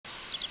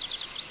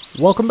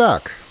Welcome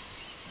back.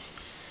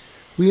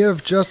 We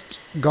have just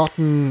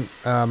gotten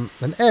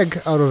an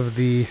egg out of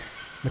the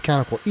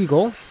mechanical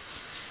eagle,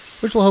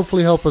 which will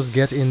hopefully help us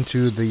get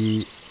into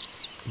the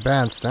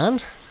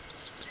bandstand.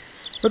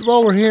 But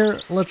while we're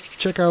here, let's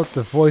check out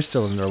the voice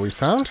cylinder we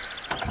found.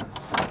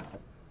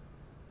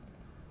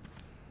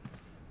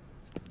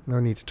 No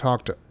need to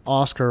talk to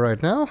Oscar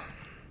right now.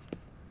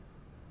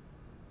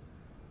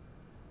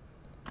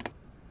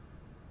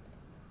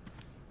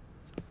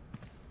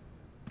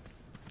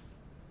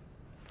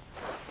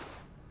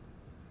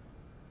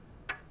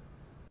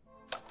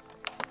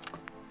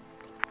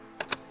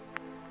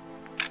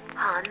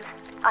 Hans,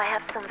 I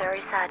have some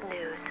very sad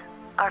news.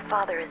 Our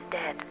father is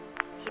dead.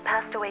 He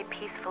passed away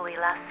peacefully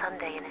last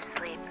Sunday in his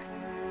sleep.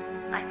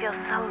 I feel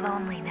so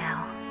lonely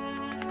now.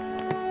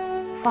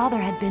 Father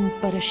had been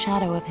but a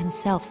shadow of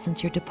himself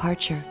since your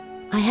departure.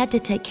 I had to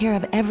take care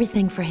of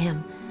everything for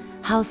him.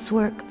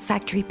 Housework,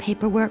 factory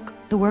paperwork,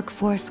 the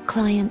workforce,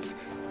 clients,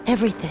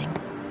 everything.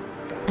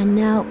 And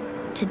now,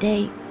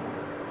 today,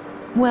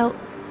 well,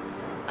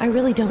 I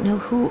really don't know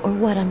who or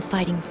what I'm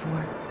fighting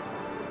for.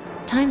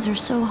 Times are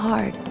so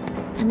hard,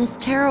 and this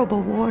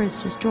terrible war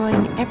is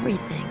destroying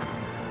everything.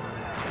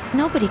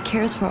 Nobody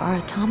cares for our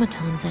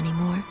automatons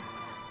anymore.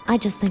 I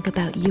just think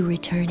about you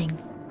returning.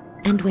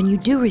 And when you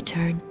do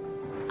return,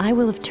 I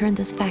will have turned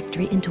this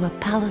factory into a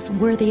palace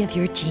worthy of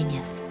your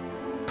genius.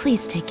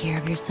 Please take care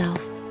of yourself.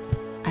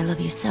 I love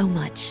you so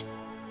much,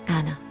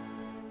 Anna.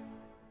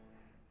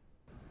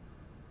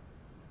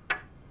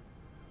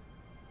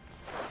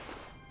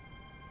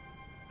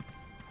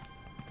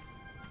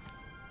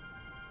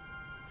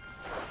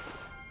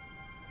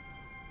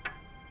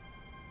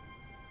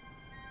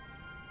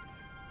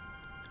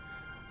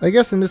 I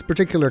guess in this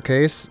particular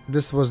case,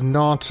 this was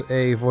not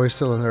a voice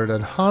cylinder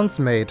that Hans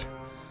made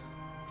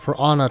for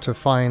Anna to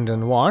find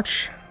and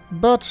watch,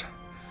 but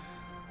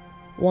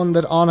one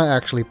that Anna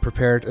actually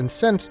prepared and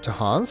sent to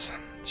Hans.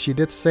 She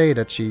did say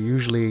that she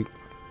usually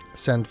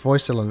sent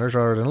voice cylinders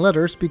rather than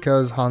letters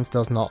because Hans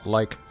does not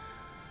like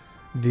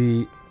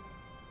the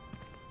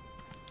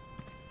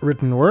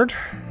written word.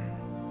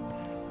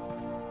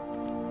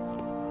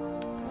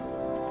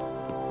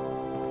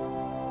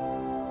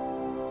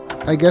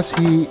 I guess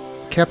he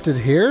kept it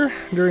here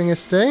during his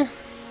stay.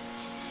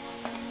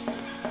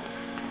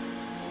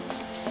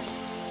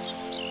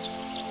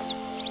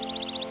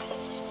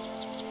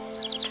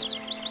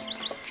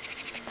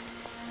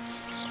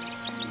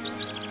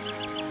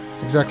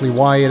 Exactly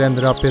why it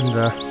ended up in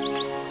the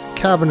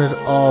cabinet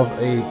of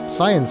a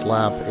science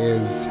lab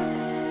is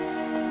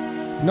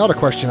not a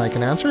question I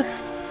can answer.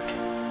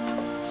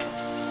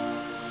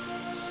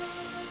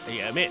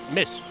 Yeah,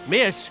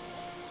 miss,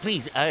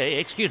 please,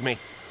 excuse me.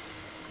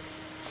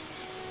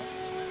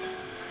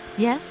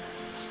 Yes?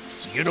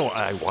 You know,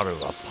 I want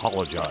to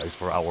apologize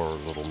for our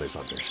little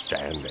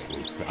misunderstanding.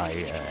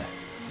 I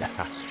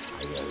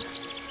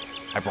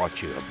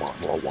brought you a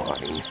bottle of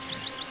wine.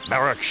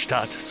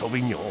 Markstadt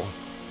Sauvignon.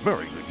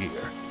 Very good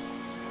year.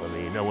 Let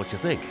me know what you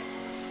think.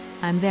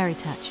 I'm very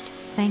touched.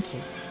 Thank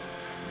you.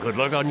 Good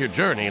luck on your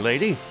journey,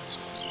 lady.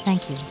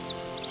 Thank you.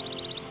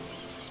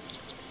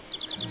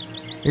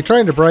 You're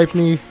trying to bribe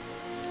me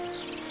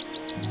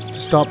to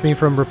stop me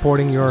from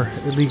reporting your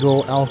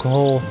illegal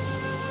alcohol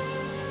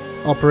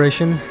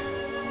operation?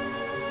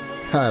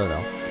 I don't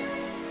know.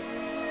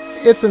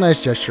 It's a nice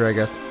gesture, I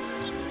guess.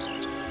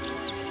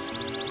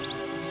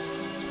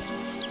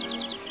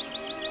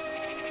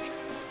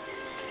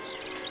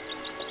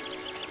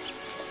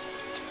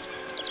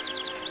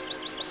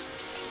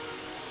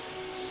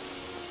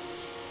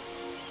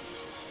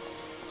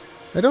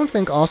 I don't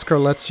think Oscar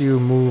lets you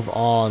move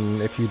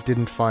on if you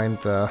didn't find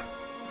the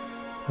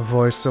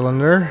voice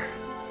cylinder.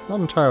 Not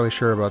entirely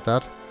sure about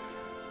that.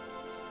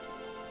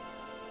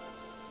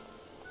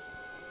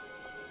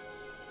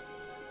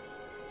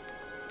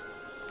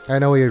 I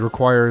know he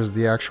requires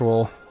the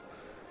actual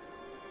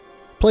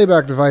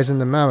playback device in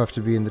the Mammoth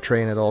to be in the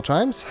train at all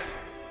times.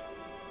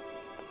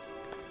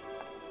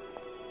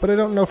 But I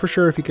don't know for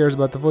sure if he cares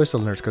about the voice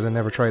cylinders because I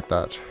never tried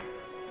that.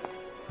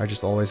 I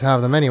just always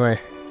have them anyway.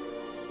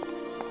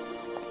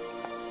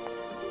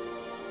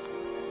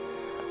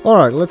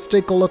 Alright, let's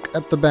take a look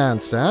at the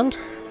bandstand.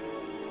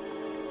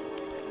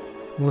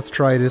 Let's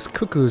try this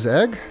cuckoo's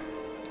egg.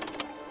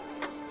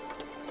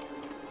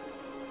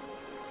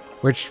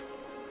 Which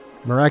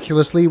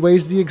miraculously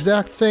weighs the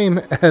exact same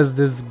as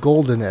this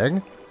golden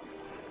egg.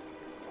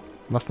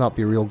 Must not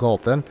be real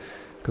gold then,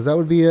 because that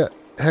would be a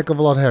heck of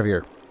a lot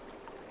heavier.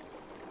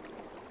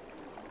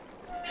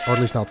 Or at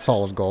least not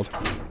solid gold.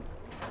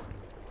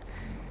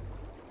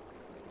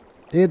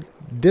 It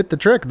did the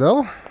trick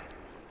though.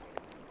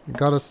 It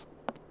got us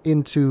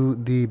into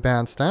the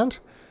bandstand.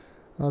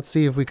 Let's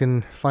see if we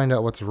can find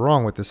out what's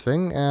wrong with this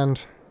thing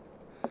and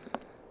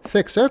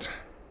fix it.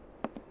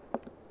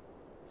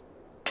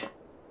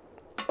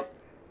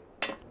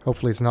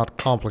 Hopefully it's not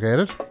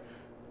complicated.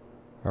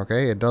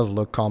 Okay, it does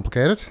look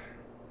complicated.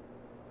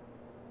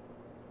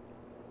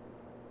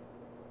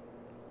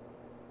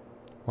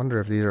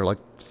 Wonder if these are like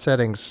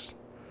settings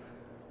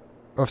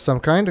of some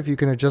kind, if you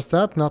can adjust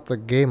that. Not the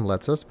game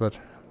lets us, but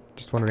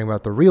just wondering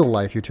about the real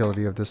life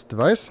utility of this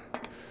device.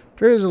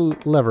 There is a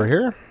lever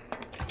here.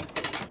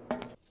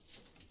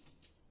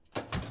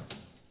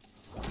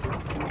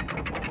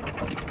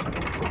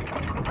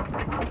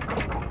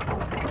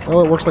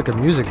 Oh, it works like a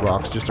music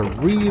box, just a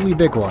really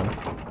big one.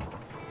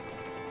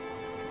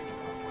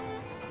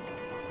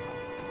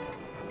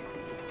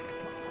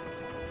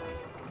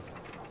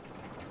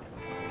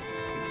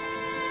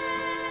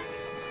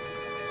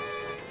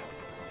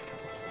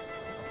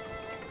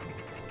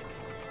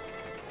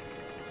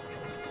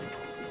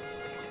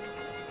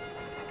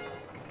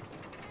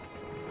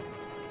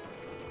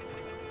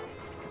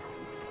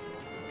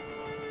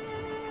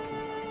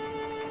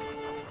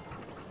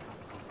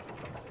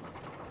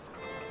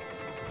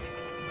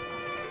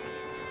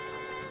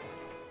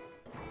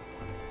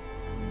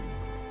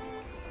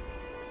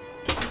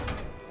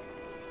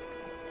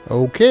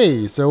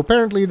 Okay, so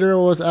apparently there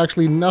was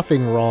actually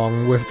nothing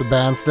wrong with the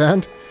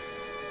bandstand.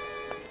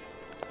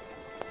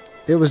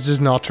 It was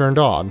just not turned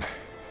on.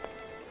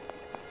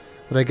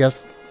 But I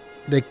guess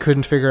they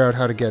couldn't figure out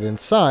how to get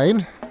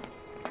inside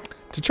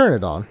to turn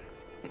it on.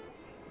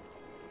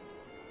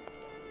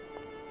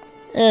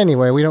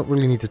 Anyway, we don't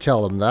really need to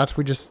tell them that.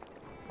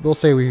 We'll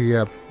say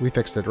we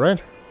fixed it,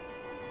 right?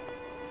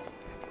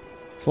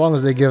 As long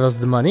as they give us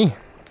the money.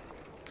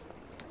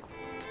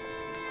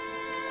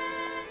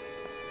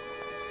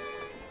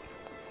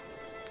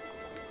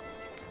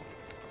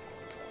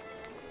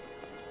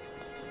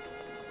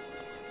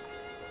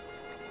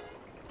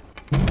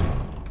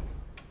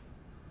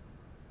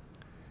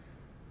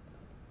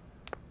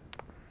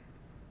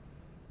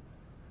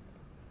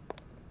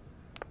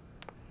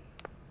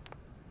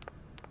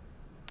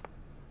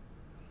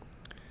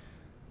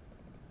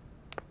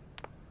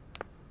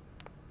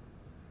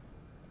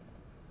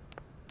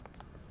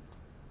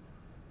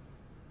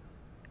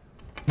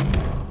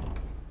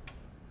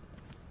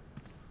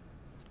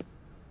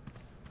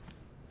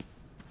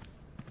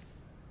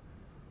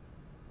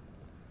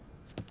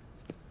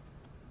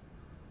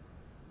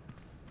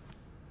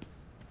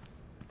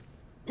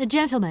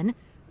 Gentlemen,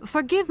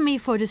 forgive me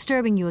for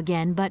disturbing you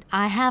again, but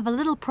I have a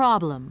little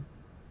problem.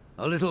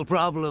 A little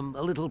problem,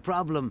 a little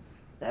problem.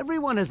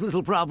 Everyone has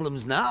little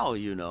problems now,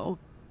 you know.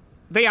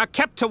 They are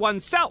kept to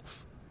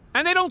oneself,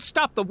 and they don't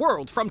stop the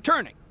world from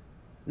turning.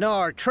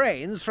 Nor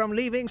trains from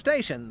leaving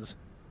stations.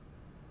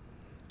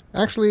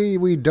 Actually,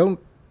 we don't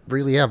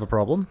really have a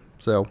problem,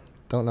 so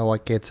don't know why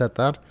Kate said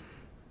that.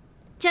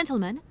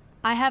 Gentlemen,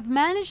 I have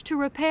managed to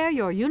repair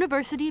your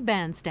university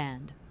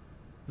bandstand.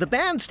 The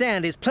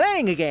bandstand is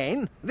playing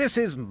again. This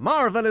is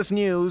marvelous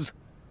news.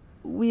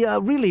 We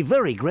are really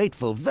very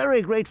grateful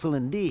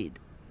indeed.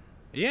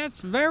 Yes,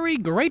 very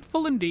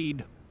grateful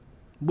indeed.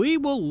 We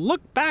will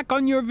look back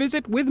on your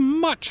visit with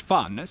much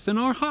fondness in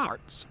our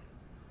hearts.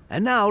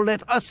 And now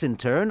let us in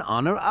turn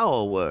honor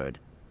our word.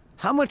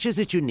 How much is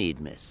it you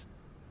need, miss?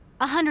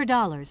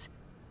 $100,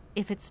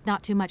 if it's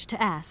not too much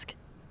to ask.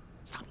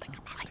 Something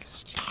about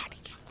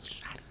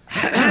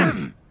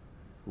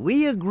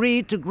We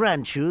agreed to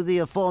grant you the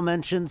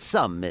aforementioned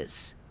sum,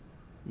 miss.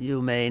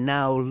 You may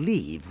now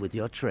leave with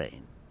your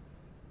train.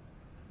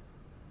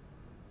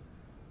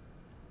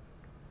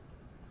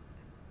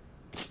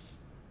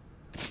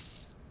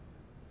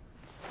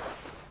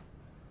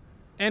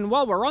 And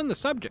while we're on the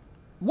subject,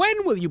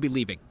 when will you be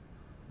leaving?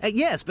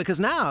 Yes, because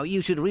now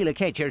you should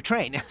relocate your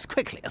train as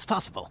quickly as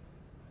possible.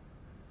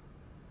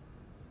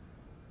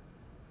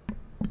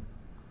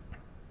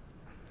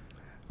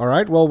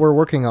 Alright, well, we're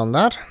working on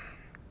that.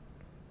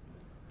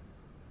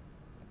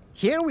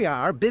 Here we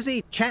are,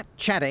 busy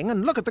chatting,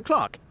 and look at the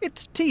clock.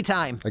 It's tea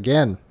time.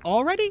 Again.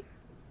 Already?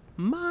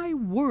 My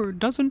word,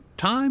 doesn't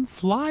time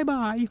fly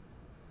by?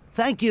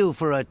 Thank you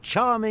for a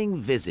charming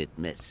visit,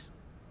 miss.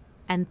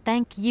 And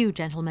thank you,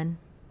 gentlemen.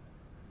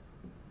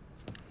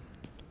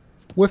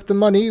 With the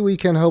money, we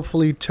can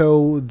hopefully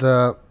tow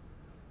the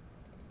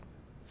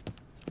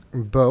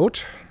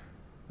boat.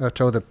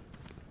 Tow the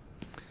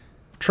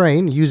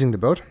train using the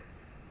boat.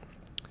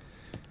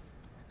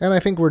 And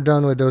I think we're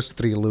done with those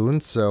 3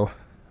 loons, so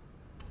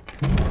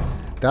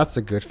that's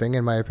a good thing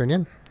in my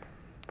opinion.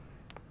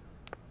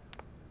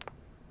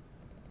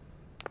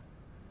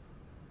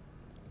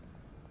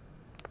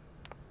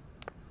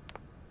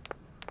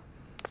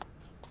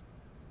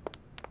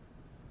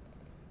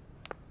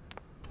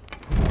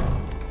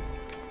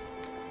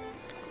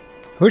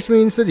 Which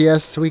means that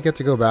yes, we get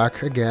to go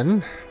back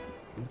again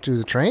to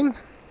the train.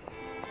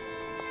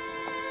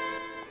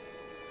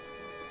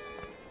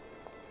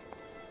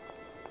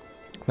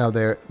 Now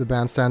there, the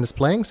bandstand is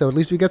playing, so at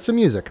least we get some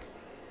music.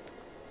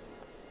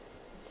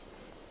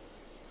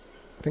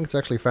 I think it's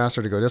actually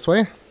faster to go this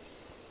way,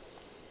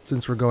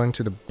 since we're going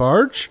to the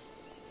barge.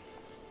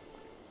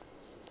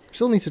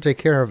 Still need to take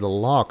care of the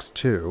locks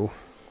too.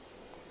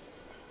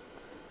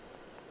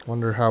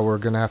 Wonder how we're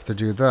gonna have to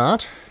do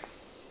that.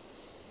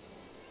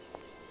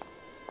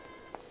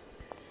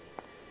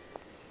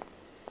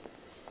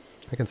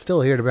 I can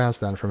still hear the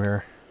bandstand from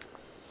here.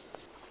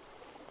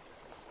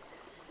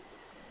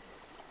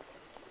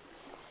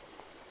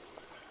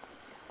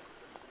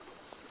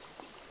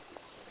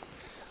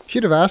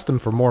 Should have asked them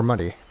for more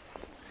money,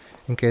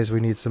 in case we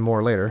need some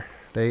more later.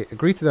 They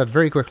agreed to that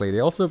very quickly.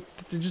 They also,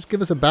 did they just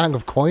give us a bag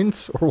of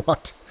coins, or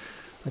what?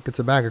 Like it's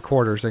a bag of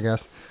quarters, I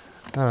guess.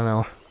 I don't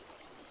know.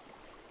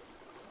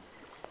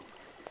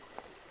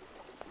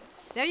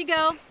 There you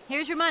go.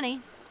 Here's your money.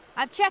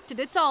 I've checked it.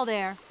 It's all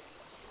there.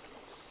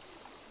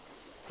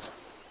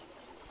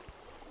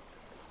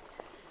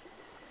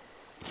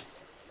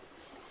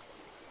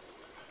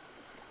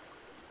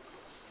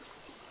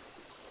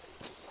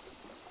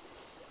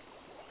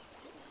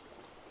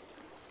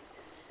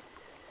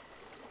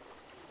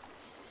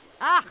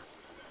 Ah,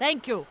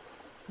 thank you.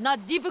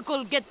 Not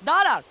difficult get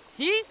dollar.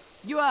 See?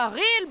 You are a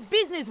real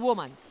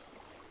businesswoman.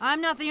 I'm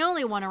not the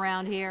only one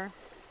around here.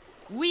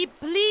 We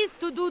pleased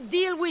to do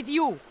deal with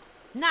you.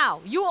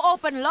 Now, you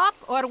open lock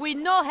or we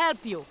no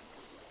help you.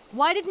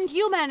 Why didn't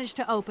you manage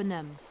to open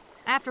them?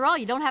 After all,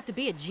 you don't have to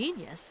be a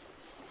genius.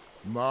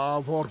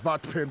 Ma vad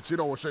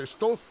pensiero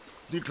esto?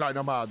 Di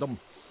kleine madam.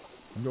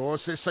 No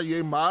se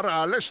sei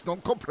Alex non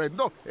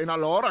comprendo en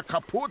allora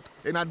kaput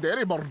en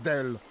andere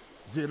bordel.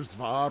 Zirs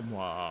war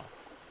moi.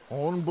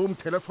 On boom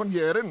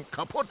telefonieren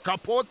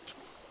kaput.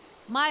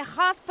 My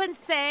husband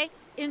say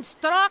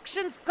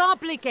instructions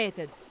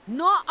complicated.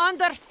 No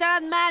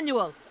understand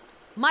manual.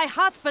 My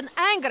husband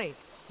angry.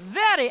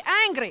 Very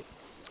angry.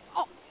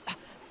 Oh,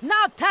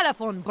 now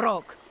telephone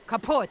broke.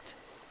 Kaput.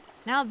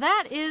 Now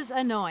that is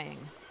annoying.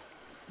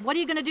 What are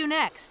you gonna do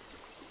next?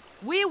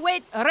 We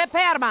wait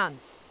repairman.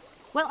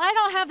 Well, I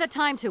don't have the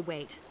time to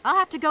wait. I'll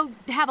have to go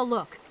have a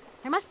look.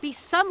 There must be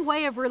some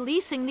way of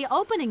releasing the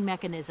opening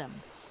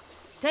mechanism.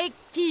 Take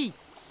key.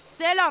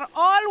 Sailor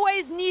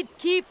always need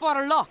key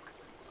for lock.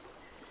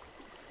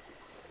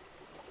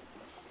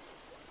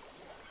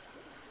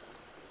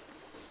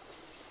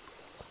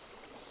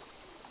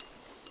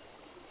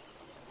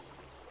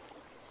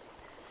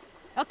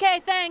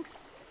 Okay,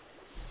 thanks.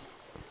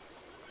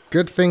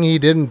 Good thing he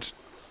didn't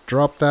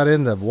drop that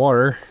in the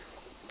water.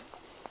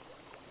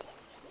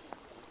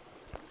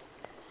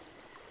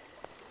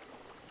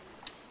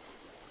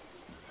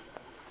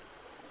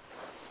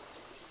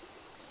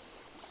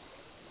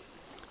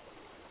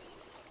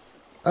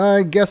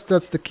 I guess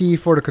that's the key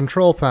for the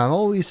control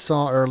panel we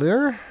saw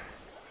earlier.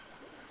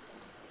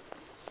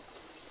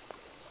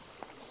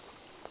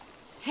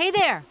 Hey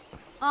there,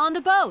 on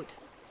the boat.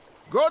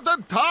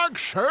 Guten Tag,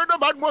 schöne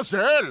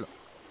Mademoiselle.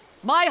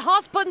 My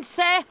husband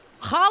say,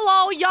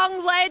 hello,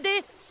 young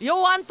lady. You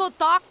want to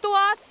talk to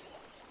us?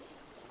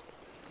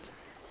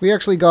 We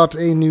actually got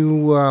a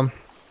new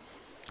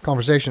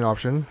conversation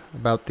option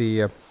about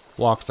the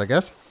locks, I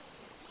guess.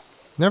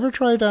 Never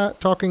tried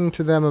talking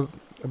to them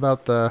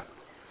about the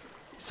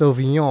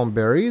Sauvignon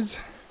berries.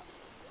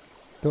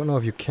 Don't know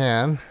if you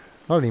can.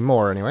 Not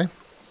anymore, anyway.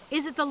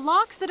 Is it the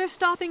locks that are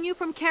stopping you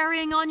from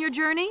carrying on your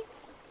journey?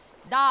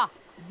 Da,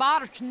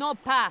 barge no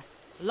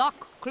pass.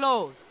 Lock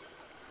closed.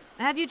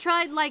 Have you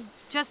tried, like,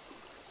 just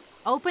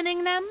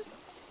opening them?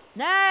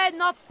 Nah,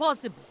 not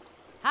possible.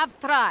 Have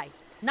try.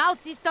 Now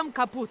system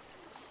kaput.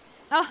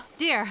 Oh,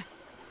 dear.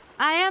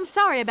 I am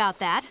sorry about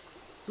that.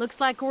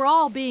 Looks like we're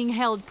all being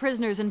held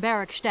prisoners in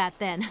Barrackstadt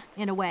then,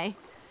 in a way.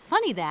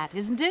 Funny that,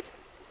 isn't it?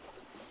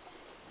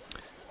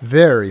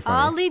 Very funny.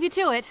 I'll leave you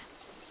to it.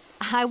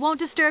 I won't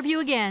disturb you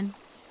again.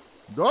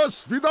 Do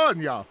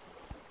svidania.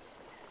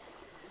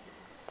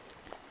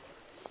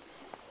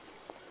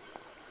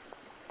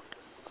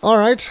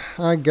 Alright,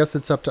 I guess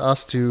it's up to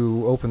us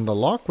to open the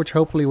lock, which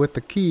hopefully with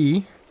the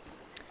key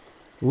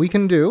we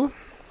can do.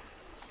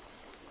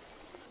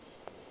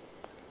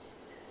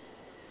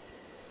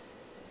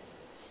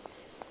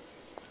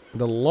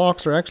 The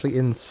locks are actually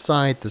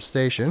inside the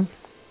station.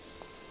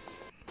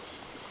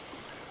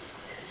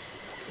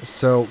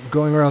 So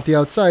going around the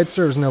outside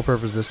serves no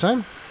purpose this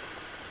time.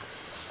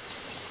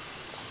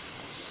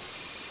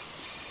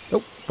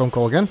 Oh, phone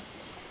call again.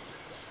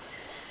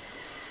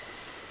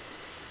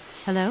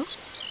 Hello?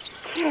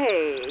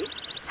 Hey,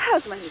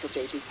 how's my little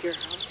baby girl?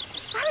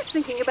 I was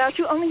thinking about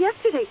you only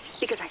yesterday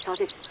because I saw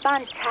this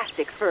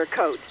fantastic fur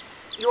coat.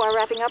 You are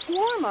wrapping up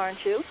warm,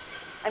 aren't you?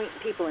 I mean,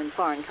 people in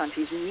foreign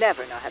countries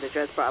never know how to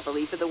dress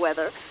properly for the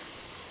weather.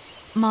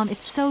 Mom,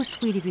 it's so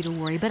sweet of you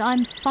to worry, but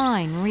I'm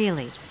fine,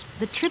 really.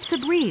 The trip's a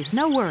breeze,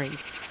 no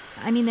worries.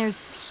 I mean,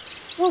 there's...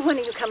 Well, when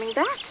are you coming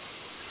back?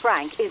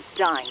 Frank is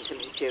dying to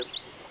meet you.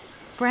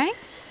 Frank?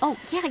 Oh,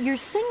 yeah, your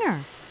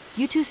singer.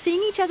 You two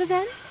seeing each other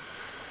then?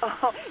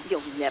 Oh,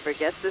 you'll never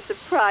guess the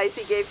surprise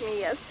he gave me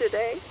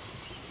yesterday.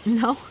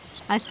 No,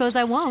 I suppose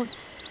I won't.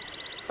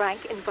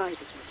 Frank invited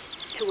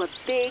me to a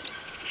big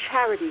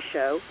charity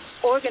show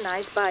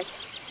organized by,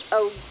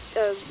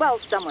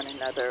 someone or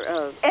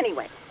another.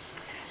 Anyway,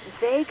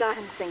 they got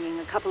him singing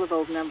a couple of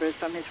old numbers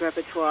from his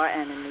repertoire,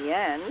 and in the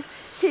end,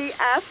 he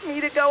asked me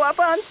to go up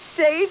on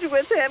stage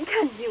with him.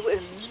 Can you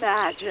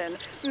imagine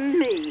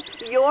me,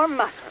 your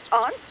mother,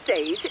 on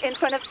stage in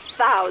front of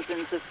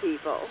thousands of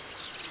people?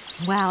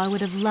 Wow, I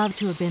would have loved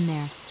to have been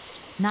there.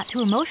 Not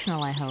too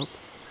emotional, I hope.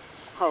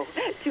 Oh,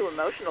 too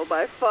emotional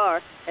by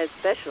far,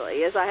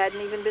 especially as I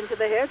hadn't even been to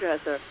the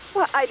hairdresser.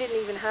 Well, I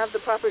didn't even have the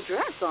proper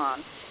dress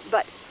on.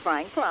 But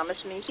Frank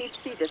promised me he'd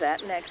see to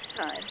that next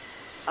time.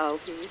 Oh,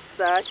 he's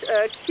such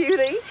a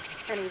cutie.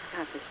 And he's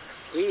got the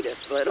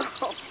sweetest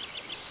little...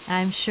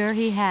 I'm sure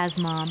he has,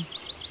 Mom.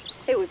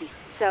 It would be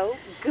so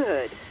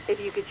good if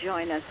you could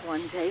join us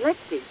one day. Let's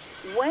see.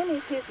 When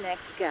is his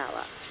next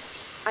gala?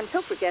 I'm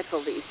so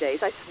forgetful these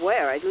days. I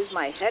swear I'd lose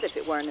my head if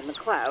it weren't in the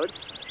clouds.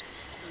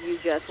 You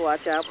just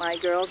watch out, my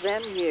girl.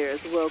 Them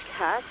years will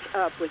catch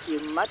up with you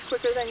much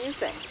quicker than you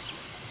think.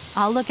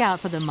 I'll look out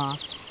for them, Ma.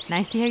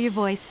 Nice to hear your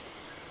voice.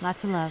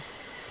 Lots of love.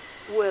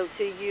 Well,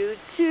 to you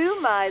too,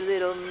 my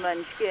little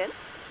munchkin.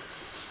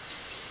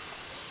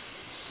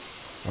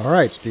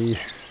 Alright, the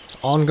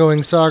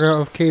ongoing saga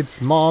of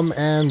Kate's mom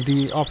and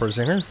the opera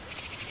singer.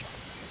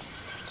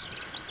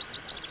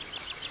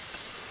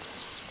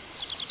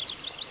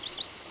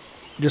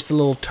 Just a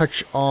little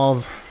touch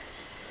of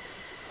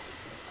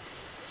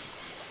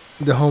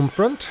the home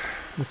front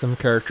and some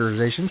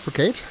characterization for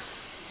Kate.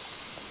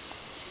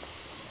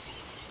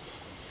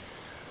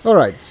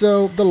 Alright,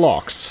 so the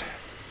locks.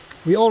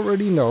 We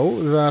already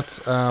know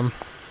that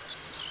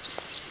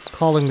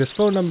calling this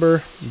phone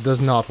number does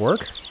not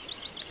work,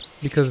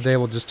 because they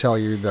will just tell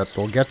you that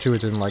they'll get to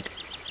it in like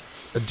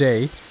a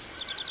day,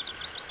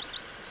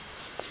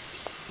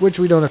 which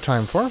we don't have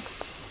time for.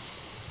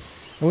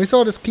 And we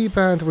saw this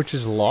keypad which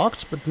is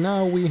locked, but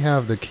now we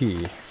have the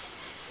key.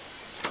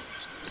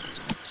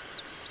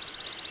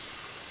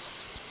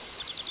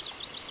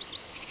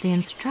 The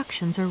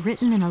instructions are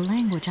written in a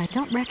language I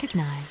don't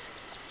recognize.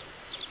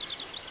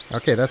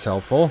 Okay, that's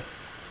helpful.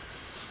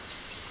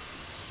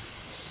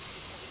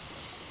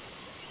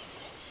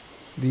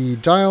 The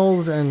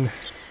dials and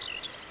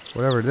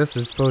whatever this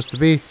is supposed to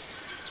be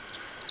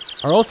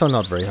are also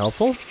not very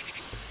helpful,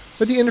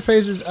 but the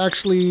interface is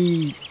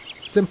actually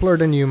simpler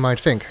than you might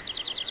think.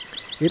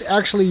 It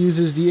actually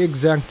uses the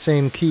exact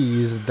same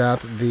keys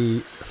that the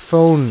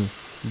phone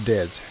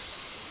did.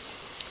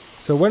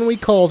 So when we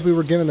called, we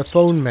were given a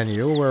phone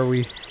menu where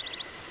we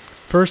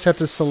first had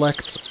to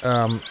select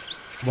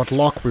what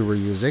lock we were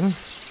using,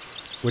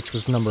 which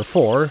was number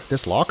 4,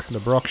 this lock, the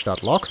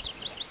Brockstadt lock.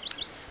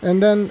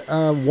 And then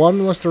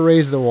 1 was to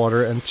raise the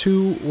water, and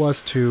 2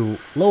 was to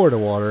lower the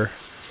water,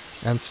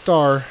 and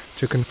star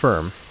to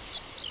confirm.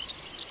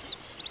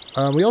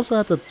 We also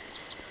had to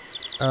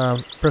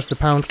press the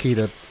pound key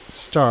to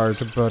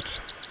start, but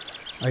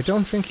I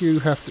don't think you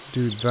have to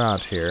do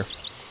that here.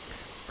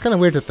 It's kind of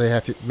weird that they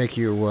have to make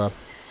you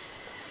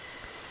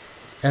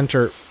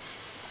enter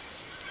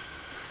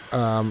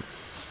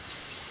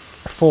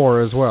 4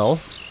 as well.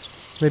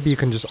 Maybe you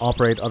can just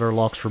operate other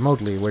locks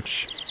remotely,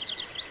 which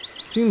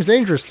seems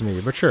dangerous to me,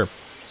 but sure.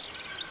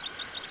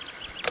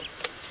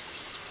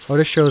 Oh,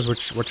 this shows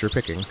what you're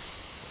picking.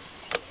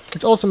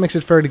 Which also makes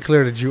it fairly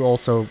clear that you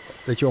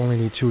only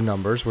need 2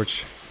 numbers,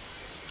 which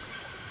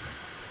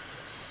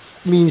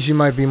means you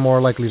might be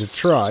more likely to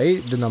try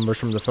the numbers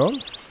from the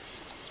phone.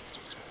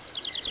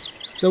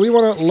 So we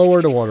want to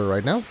lower the water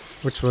right now,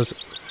 which was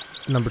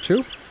number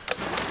 2.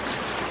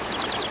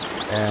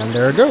 And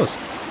there it goes.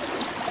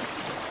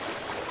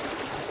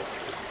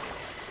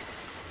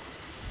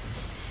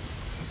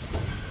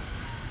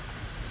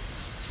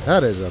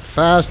 That is a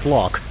fast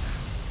lock.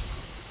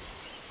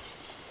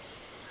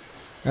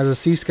 As a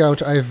Sea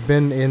Scout, I've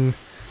been in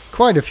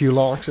quite a few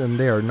locks, and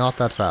they are not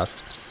that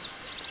fast.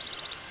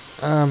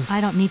 I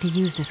don't need to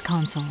use this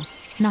console.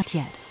 Not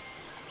yet.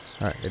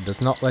 Alright, it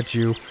does not let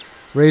you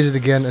raise it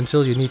again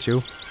until you need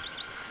to.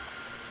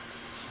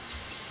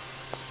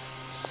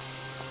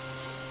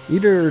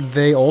 Either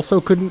they also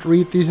couldn't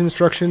read these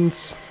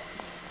instructions,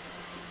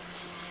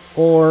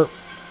 or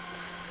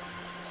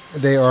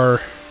they are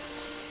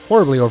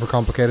horribly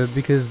overcomplicated,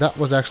 because that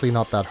was actually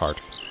not that hard.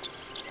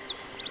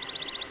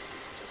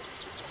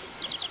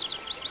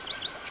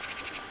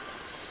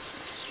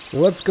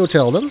 Let's go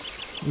tell them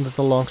that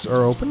the locks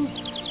are open.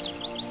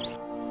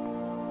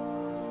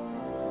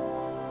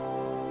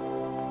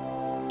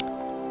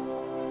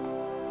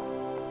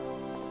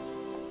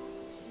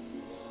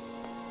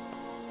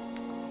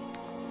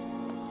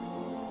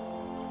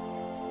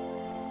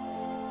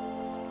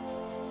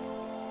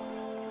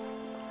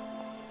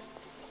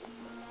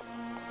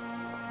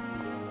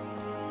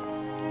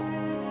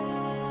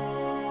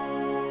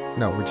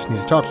 No, we just need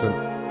to talk to them.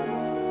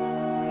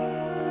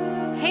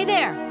 Hey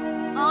there!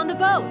 On the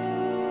boat!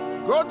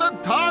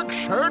 Guten Tag,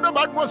 schöne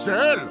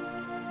Mademoiselle!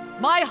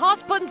 My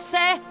husband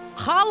say,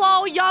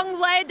 hello, young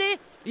lady.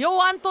 You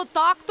want to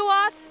talk to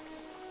us?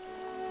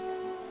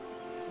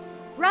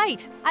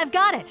 Right, I've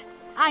got it.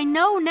 I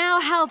know now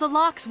how the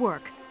locks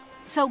work.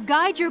 So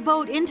guide your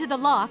boat into the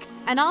lock,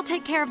 and I'll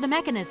take care of the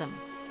mechanism.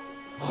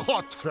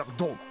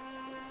 Godverdomme!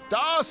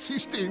 Das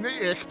ist eine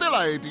echte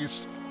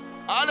ladies.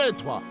 Alle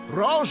trois,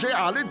 range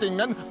alle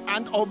Dingen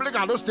and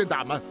obligados de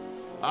dame.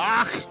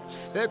 Ach,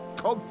 set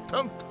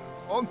content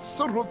on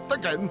the route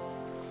again.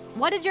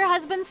 What did your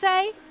husband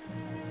say?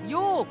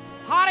 You,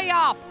 hurry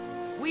up.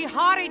 We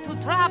hurry to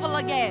travel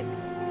again.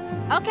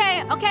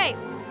 Okay.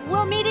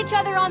 We'll meet each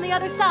other on the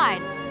other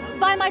side.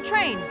 By my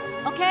train,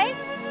 okay?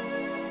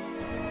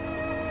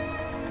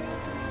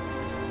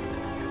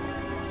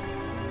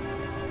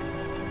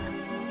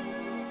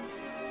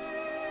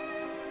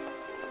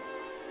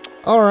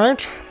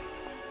 Alright.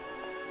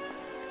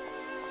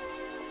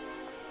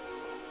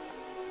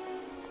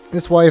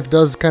 His wife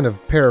does kind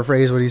of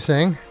paraphrase what he's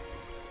saying.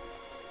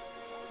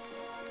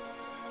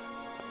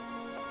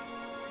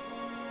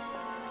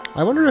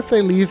 I wonder if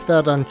they leave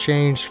that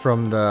unchanged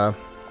from the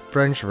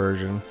French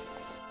version.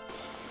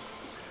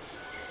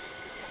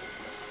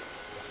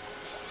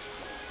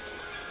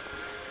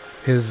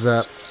 His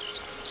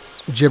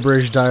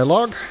gibberish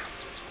dialogue.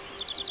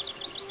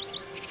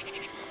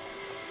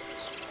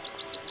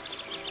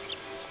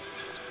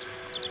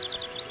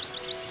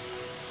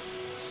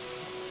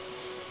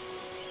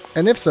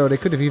 And if so, they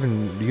could have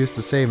even used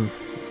the same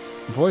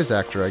voice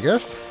actor, I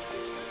guess.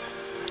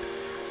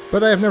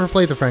 But I have never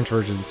played the French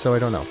version, so I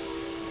don't know.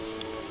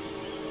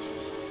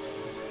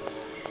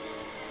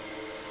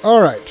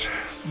 Alright,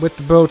 with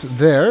the boat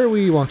there,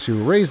 we want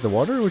to raise the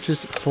water, which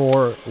is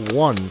for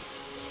 1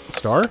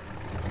 star.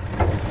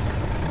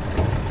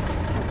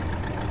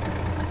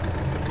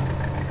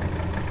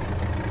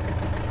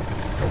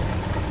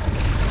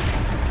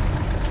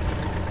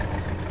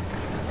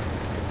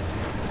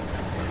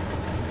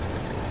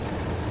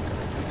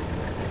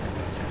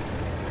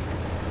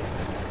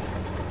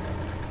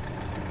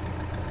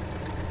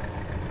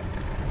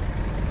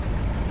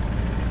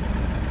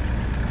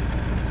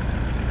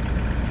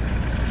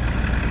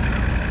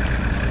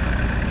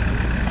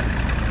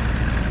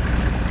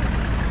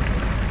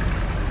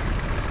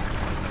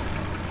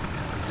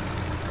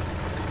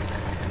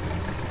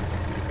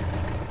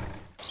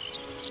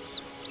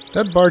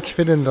 That barge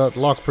fit in that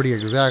lock pretty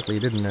exactly,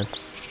 didn't it?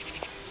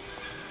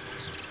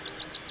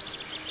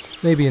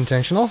 Maybe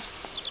intentional.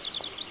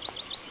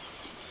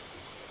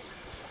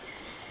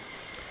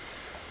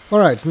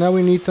 Alright, now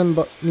we need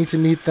to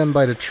meet them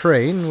by the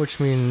train, which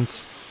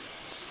means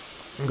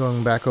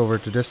going back over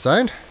to this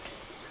side.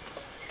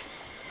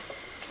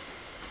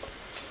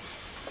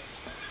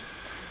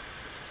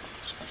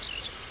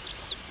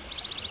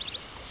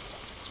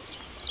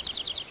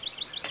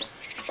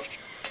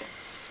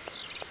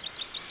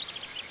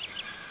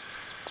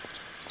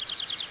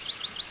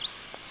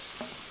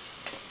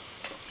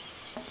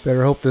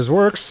 Better hope this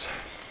works.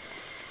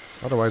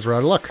 Otherwise, we're out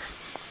of luck.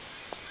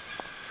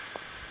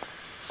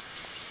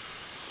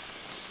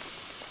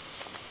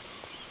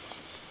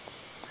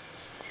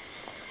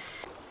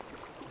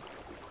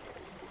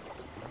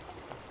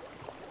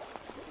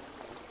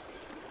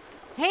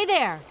 Hey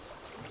there!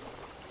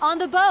 On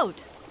the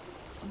boat!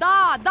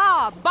 Da,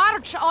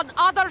 barge on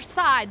other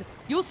side.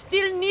 You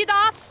still need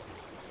us?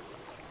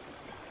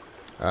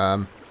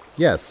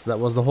 Yes, that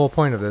was the whole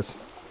point of this.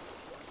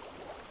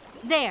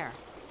 There.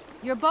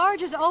 Your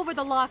barge is over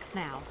the locks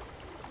now.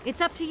 It's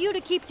up to you to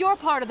keep your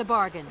part of the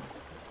bargain.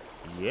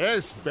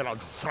 Yes,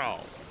 Frau.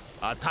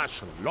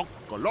 Attach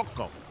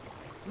loco.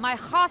 My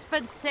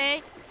husband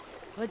say,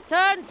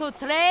 return to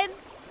train,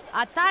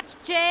 attach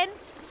chain,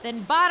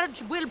 then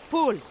barge will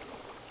pull.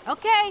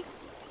 Okay,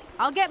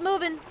 I'll get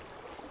moving.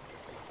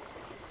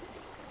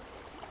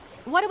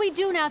 What do we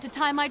do now to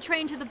tie my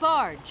train to the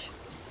barge?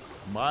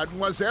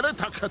 Mademoiselle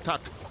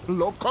tak,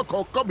 loco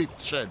coco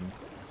mitchen.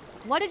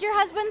 What did your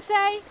husband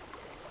say?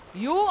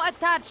 You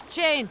attach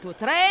chain to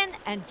train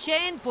and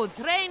chain put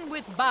train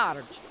with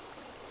barge.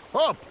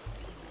 Hop!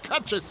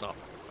 Catch it up!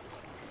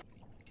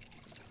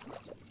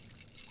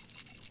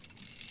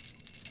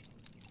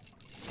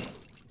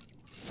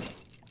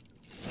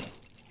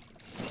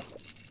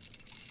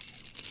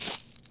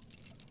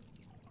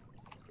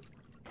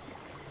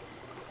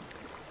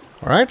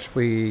 Alright,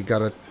 we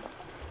got a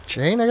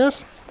chain, I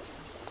guess?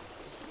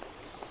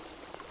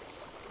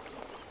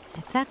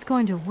 If that's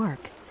going to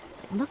work,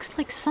 it looks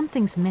like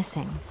something's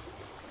missing.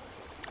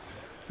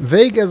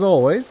 Vague as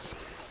always.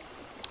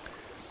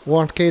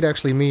 What Kate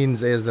actually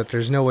means is that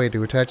there's no way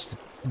to attach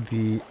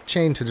the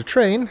chain to the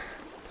train,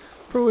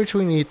 for which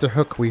we need the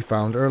hook we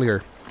found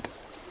earlier.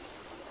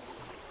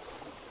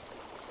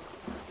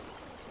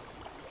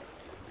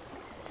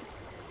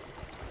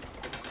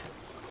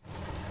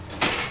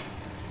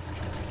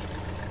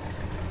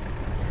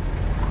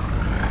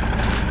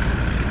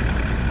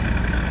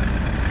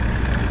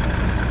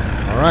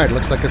 Alright,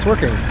 looks like it's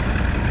working.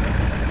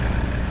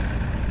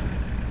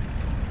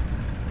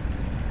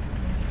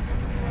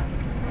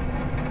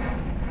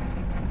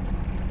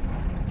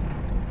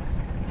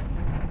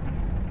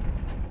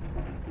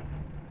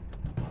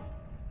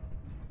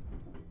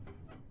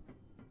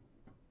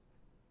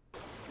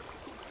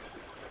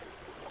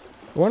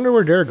 I wonder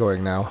where they're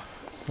going now.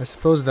 I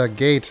suppose that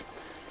gate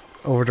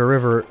over the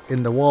river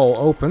in the wall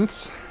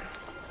opens.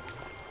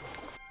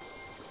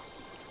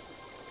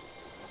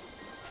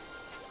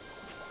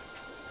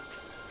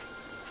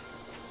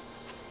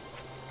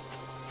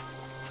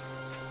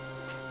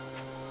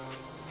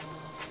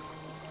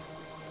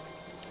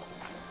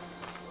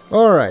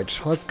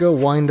 Alright, let's go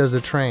wind us a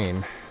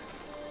train.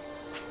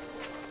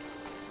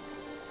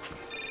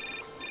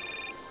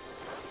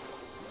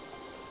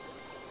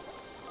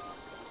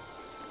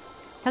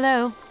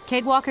 Hello,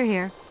 Kate Walker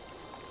here.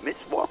 Miss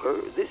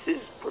Walker, this is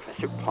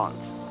Professor Ponce.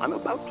 I'm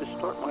about to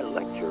start my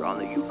lecture on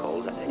the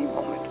Yukold at any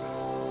moment.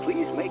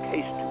 Please make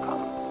haste to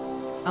come.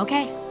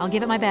 Okay, I'll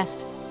give it my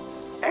best.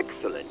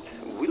 Excellent.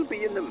 We'll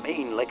be in the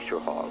main lecture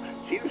hall.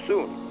 See you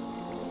soon.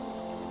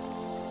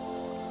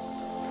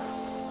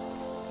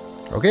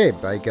 Okay,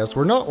 I guess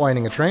we're not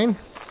whining a train.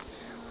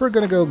 We're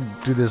gonna go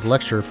do this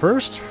lecture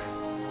first.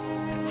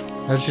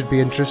 That should be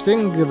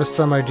interesting. Give us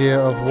some idea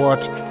of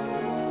what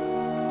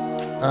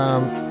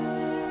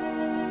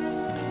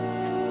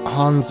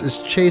Hans is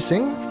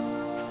chasing.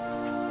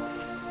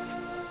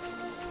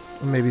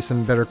 Maybe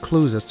some better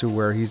clues as to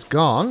where he's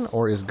gone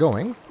or is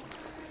going,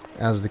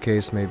 as the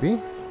case may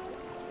be.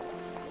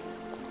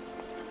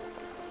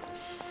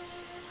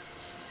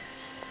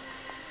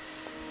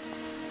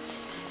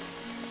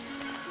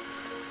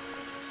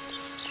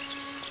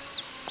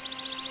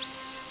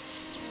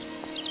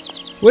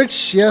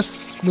 Which,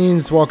 yes,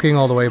 means walking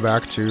all the way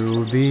back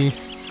to the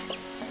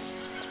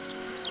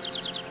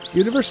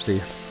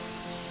university.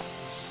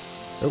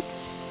 Oh,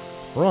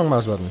 wrong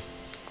mouse button.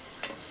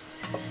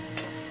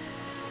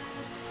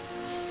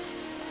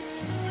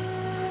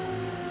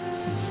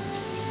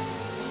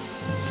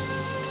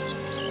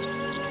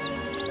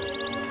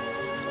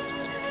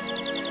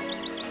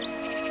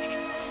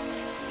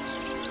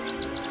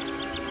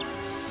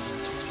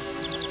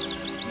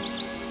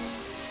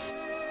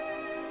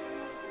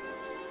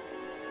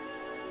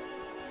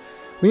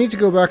 We need to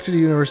go back to the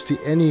university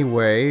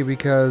anyway,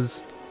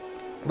 because,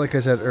 like I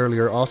said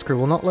earlier, Oscar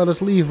will not let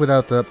us leave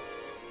without the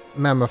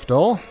mammoth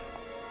doll.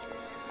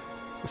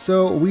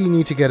 So we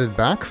need to get it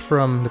back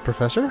from the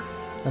professor,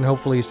 and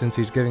hopefully, since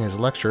he's giving his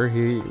lecture,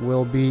 he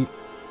will be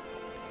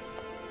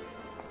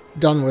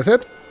done with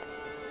it.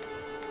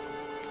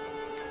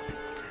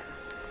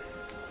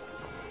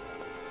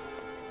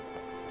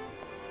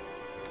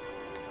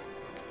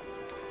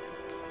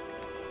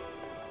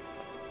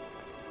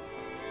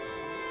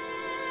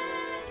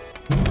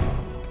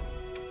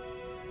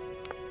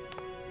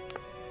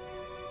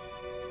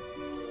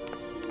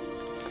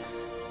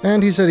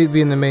 And he said he'd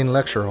be in the main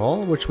lecture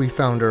hall, which we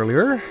found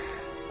earlier.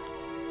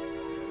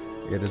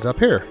 It is up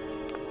here.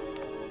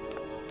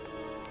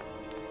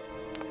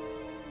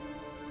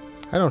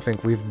 I don't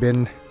think we've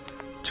been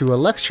to a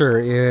lecture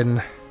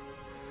in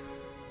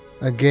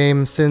a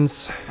game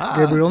since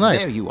Gabriel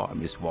Knight. There you are,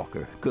 Miss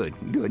Walker. Good,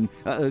 good.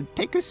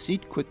 Take a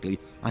seat quickly.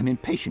 I'm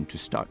impatient to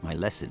start my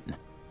lesson.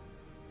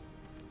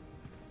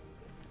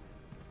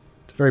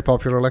 It's a very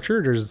popular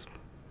lecture. There's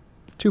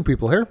 2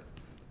 people here.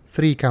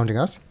 3 counting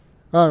us.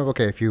 Oh,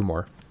 okay, a few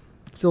more.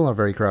 Still not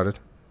very crowded.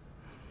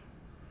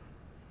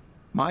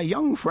 My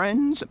young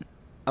friends,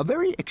 a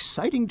very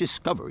exciting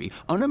discovery,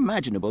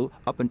 unimaginable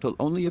up until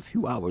only a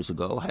few hours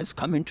ago, has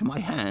come into my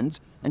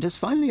hands and has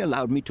finally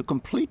allowed me to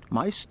complete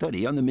my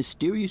study on the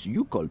mysterious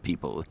Yukol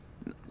people.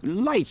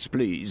 Lights,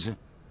 please.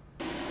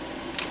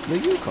 The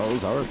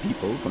Yukols are a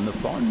people from the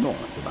far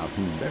north about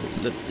whom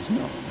very little is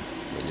known.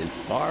 They live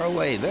far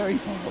away, very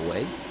far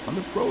away, on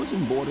the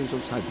frozen borders of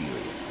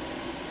Syberia.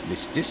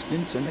 This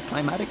distance and the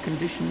climatic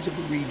conditions of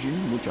the region,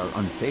 which are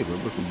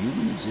unfavorable to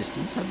human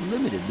existence, have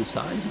limited the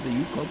size of the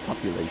Yukol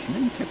population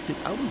and kept it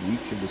out of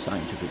reach of the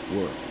scientific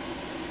world.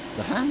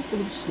 The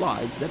handful of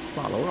slides that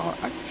follow are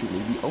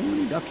actually the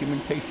only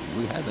documentation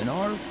we have in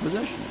our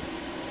possession.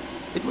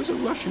 It was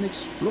a Russian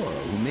explorer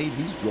who made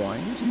these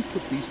drawings and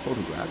took these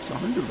photographs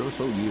 100 or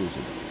so years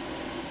ago.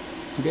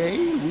 Today,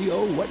 we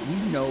owe what we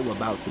know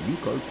about the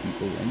Yukol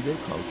people and their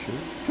culture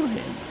to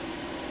him.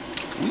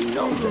 We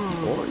know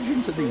that the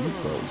origins of the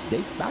Yukols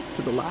date back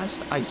to the last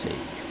ice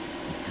age.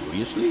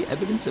 Curiously,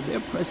 evidence of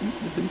their presence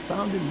has been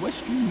found in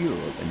Western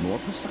Europe, and more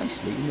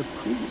precisely in the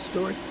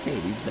prehistoric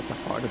caves at the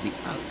heart of the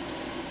Alps.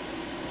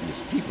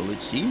 This people,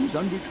 it seems,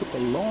 undertook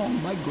a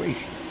long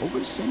migration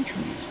over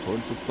centuries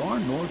towards the far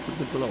north of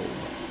the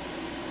globe.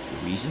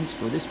 The reasons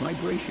for this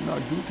migration are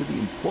due to the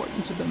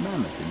importance of the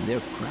mammoth in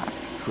their craft,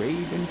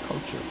 trade, and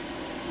culture.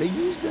 They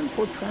used them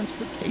for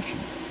transportation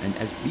and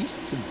as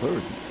beasts of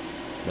burden.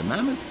 The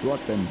mammoth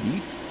brought them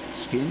meat,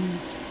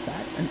 skins,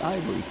 fat, and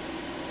ivory.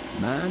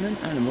 Man and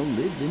animal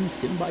lived in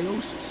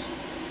symbiosis.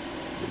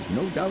 There's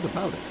no doubt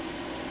about it.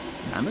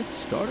 Mammoths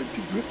started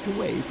to drift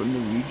away from the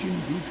region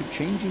due to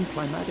changing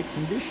climatic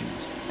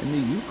conditions, and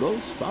the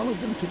Yukols followed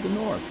them to the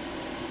north,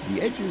 to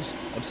the edges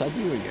of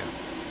Syberia.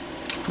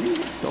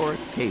 Prehistoric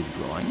cave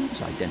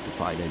drawings,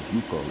 identified as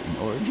Yukol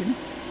in origin,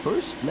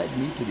 first led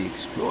me to the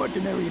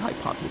extraordinary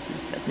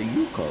hypothesis that the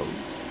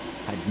Yukols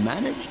had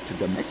managed to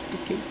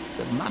domesticate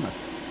the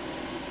mammoth.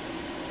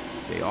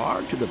 They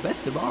are, to the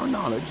best of our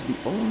knowledge,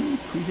 the only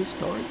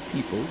prehistoric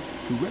people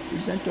to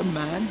represent a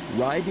man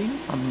riding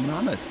a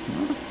mammoth.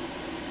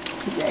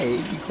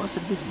 Today, because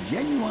of this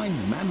genuine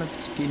mammoth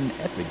skin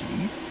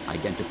effigy,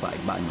 identified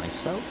by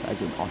myself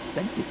as an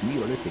authentic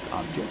Neolithic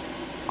object,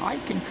 I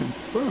can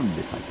confirm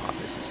this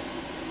hypothesis.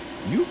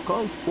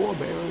 Yukol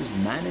forebears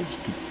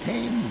managed to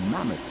tame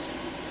mammoths.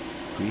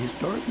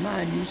 Prehistoric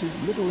man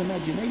uses little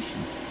imagination.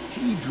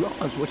 He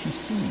draws what he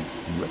sees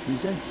and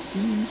represents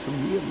scenes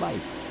from real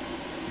life.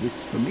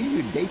 This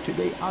familiar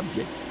day-to-day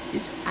object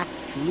is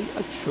actually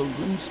a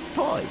children's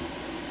toy.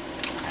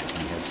 As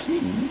we have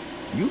seen,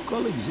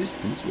 Yukol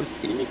existence was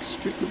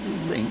inextricably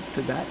linked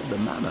to that of the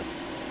mammoth.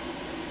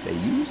 They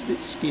used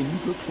its skin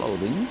for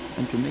clothing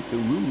and to make the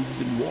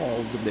roofs and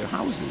walls of their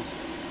houses.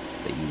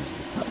 They used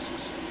the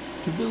tusks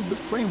to build the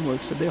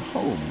frameworks of their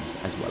homes,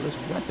 as well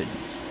as weapons,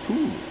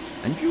 tools,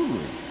 and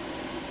jewelry.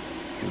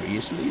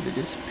 Curiously, the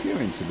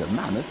disappearance of the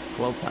mammoth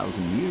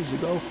 12,000 years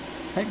ago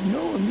had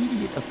no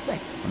immediate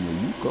effect on the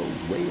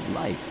Yuko's way of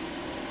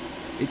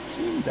life. It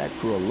seemed that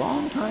for a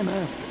long time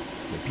after,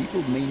 the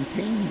people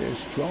maintained their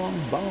strong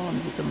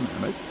bond with the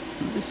mammoth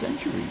through the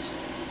centuries.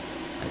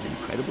 As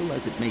incredible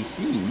as it may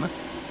seem,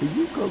 the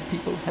Yuko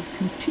people have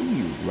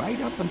continued right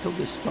up until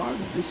the start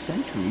of this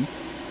century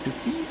to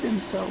feed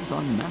themselves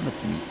on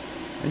mammoth meat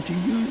and to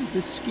use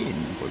the skin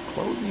for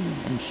clothing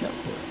and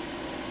shelter.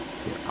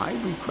 Their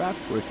ivory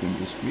craftwork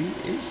industry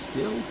is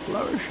still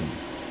flourishing.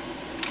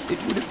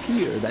 It would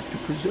appear that to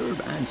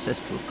preserve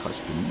ancestral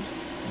customs,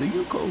 the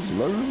Yukos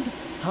learned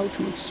how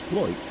to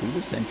exploit through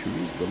the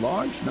centuries the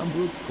large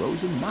number of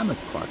frozen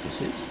mammoth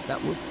carcasses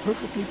that were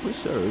perfectly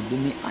preserved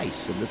in the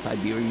ice of the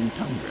Siberian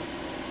tundra.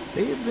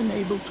 They have been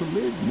able to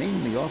live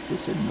mainly off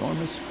this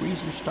enormous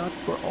freezer stock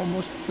for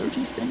almost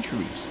 30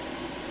 centuries.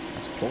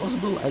 As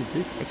plausible as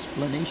this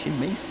explanation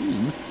may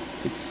seem,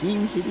 it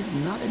seems it is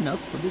not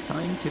enough for the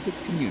scientific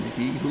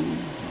community who,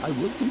 I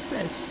will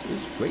confess,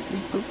 is greatly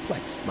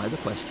perplexed by the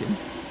question.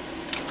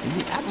 In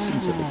the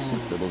absence of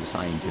acceptable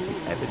scientific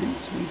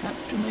evidence, we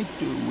have to make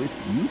do with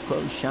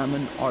Yuko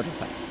shaman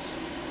artifacts.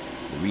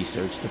 The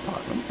research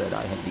department that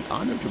I have the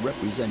honor to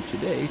represent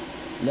today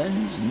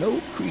lends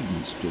no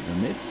credence to the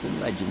myths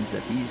and legends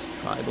that these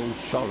tribal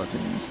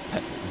charlatans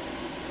peddle.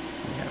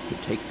 We have to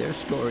take their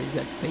stories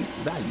at face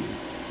value,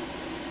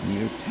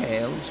 mere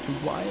tales to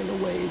while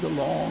away the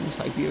long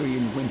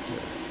Siberian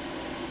winter.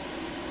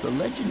 The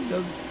legend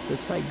of the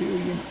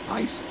Siberian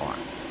ice ark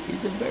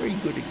is a very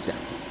good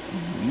example,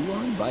 and you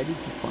are invited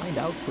to find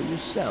out for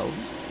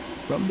yourselves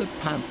from the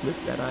pamphlet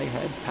that I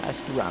had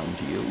passed around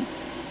to you.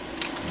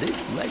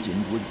 This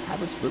legend would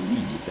have us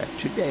believe that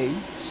today,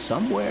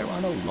 somewhere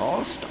on a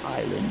lost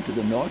island to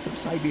the north of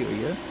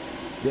Syberia,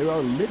 there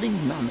are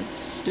living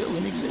mammoths still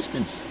in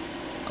existence,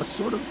 a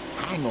sort of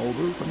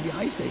hangover from the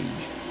Ice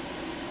Age.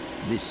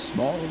 This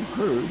small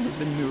herd has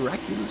been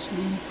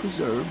miraculously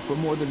preserved for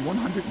more than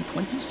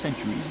 120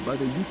 centuries by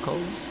the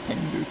Yuko's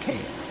tender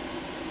care.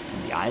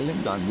 And the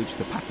island on which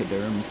the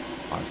pachyderms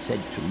are said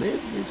to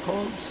live is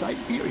called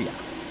Syberia.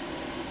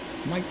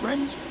 My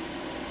friends,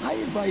 I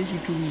advise you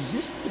to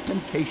resist the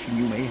temptation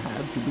you may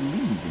have to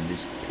believe in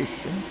this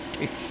pish and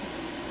tish.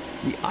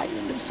 The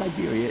island of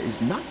Syberia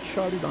is not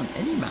charted on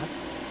any map,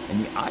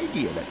 and the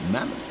idea that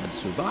mammoths have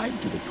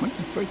survived to the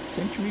 21st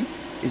century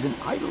is an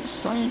idle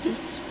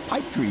scientist's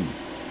pipe dream.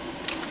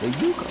 The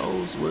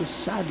Yukos were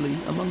sadly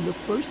among the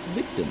first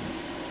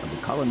victims of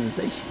the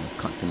colonization of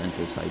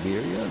continental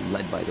Siberia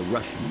led by the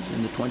Russians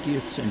in the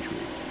 20th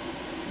century.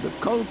 The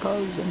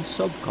Kolkhoz and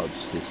Sovkhoz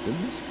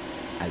systems,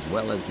 as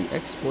well as the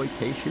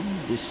exploitation,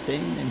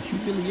 disdain, and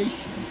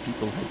humiliation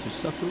people had to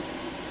suffer,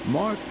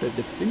 marked a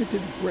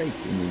definitive break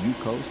in the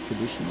Yukos'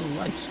 traditional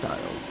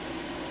lifestyle.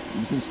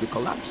 Since the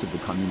collapse of the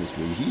communist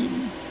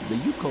regime, the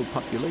Yuko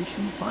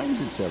population finds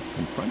itself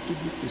confronted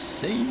with the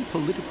same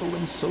political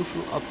and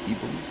social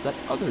upheavals that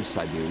other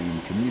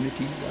Siberian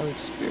communities are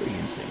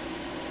experiencing.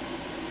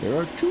 There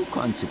are two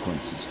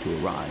consequences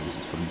to arise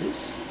from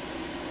this.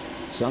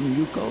 Some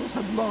Yukos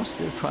have lost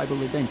their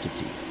tribal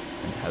identity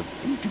and have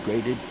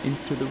integrated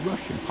into the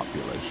Russian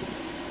population.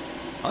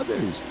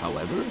 Others,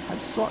 however,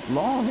 have sought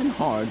long and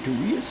hard to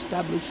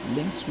re-establish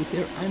links with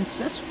their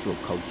ancestral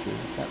culture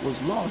that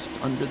was lost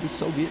under the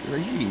Soviet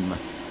regime.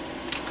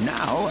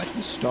 Now, at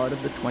the start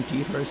of the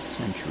 21st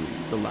century,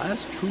 the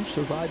last true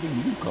surviving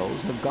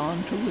Yukos have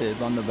gone to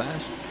live on the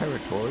vast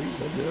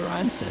territories of their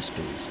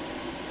ancestors.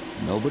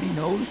 Nobody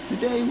knows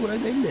today where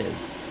they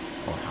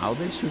live or how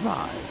they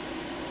survive.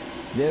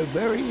 Their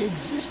very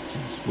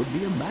existence would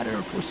be a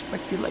matter for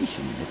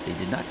speculation if they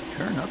did not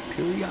turn up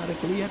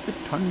periodically at the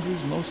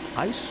tundra's most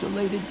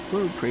isolated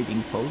fur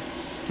trading posts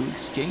to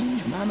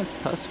exchange mammoth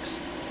tusks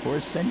for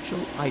essential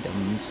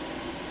items.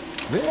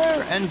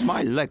 There ends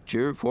my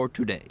lecture for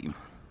today.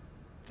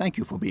 Thank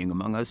you for being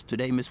among us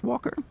today, Miss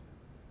Walker.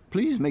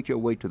 Please make your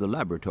way to the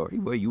laboratory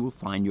where you will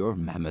find your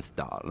mammoth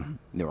doll.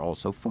 There are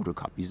also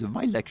photocopies of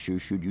my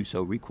lectures should you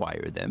so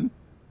require them.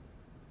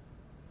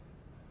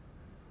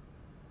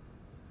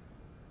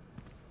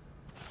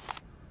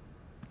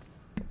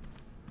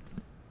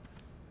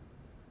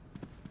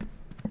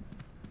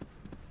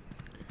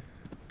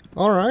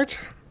 All right.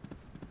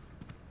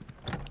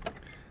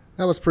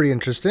 That was pretty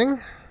interesting.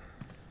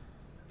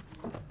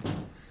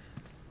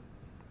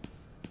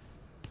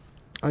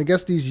 I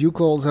guess these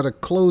Yukos had a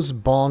close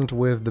bond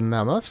with the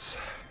mammoths,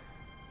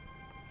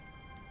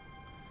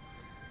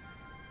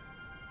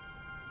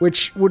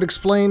 which would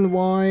explain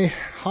why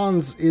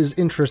Hans is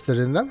interested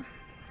in them.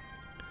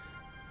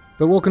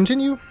 But we'll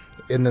continue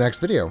in the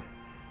next video.